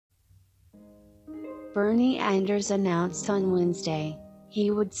Bernie Sanders announced on Wednesday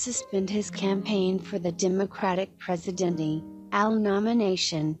he would suspend his campaign for the Democratic presidency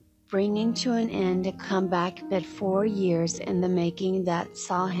nomination, bringing to an end a comeback bid 4 years in the making that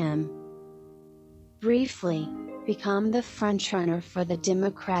saw him briefly become the frontrunner for the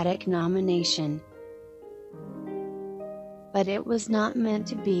Democratic nomination. But it was not meant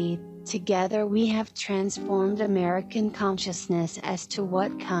to be. Together we have transformed American consciousness as to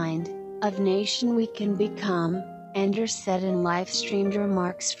what kind of nation we can become, Sanders said in live-streamed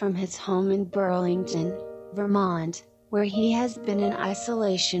remarks from his home in Burlington, Vermont, where he has been in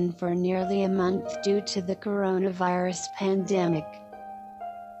isolation for nearly a month due to the coronavirus pandemic.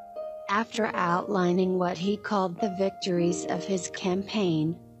 After outlining what he called the victories of his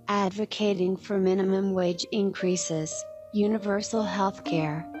campaign, advocating for minimum wage increases, universal health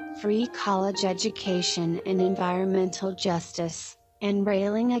care, free college education and environmental justice, and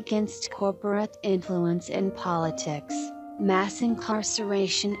railing against corporate influence in politics, mass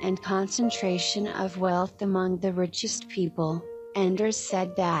incarceration and concentration of wealth among the richest people, Sanders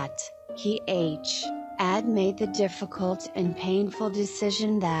said that he had made the difficult and painful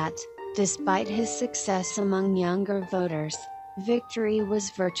decision that, despite his success among younger voters, victory was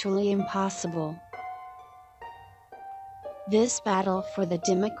virtually impossible. This battle for the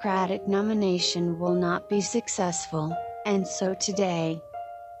Democratic nomination will not be successful, and so today,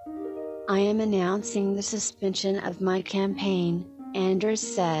 I am announcing the suspension of my campaign, Sanders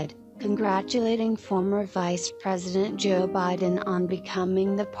said, congratulating former Vice President Joe Biden on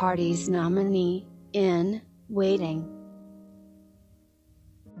becoming the party's nominee, in waiting.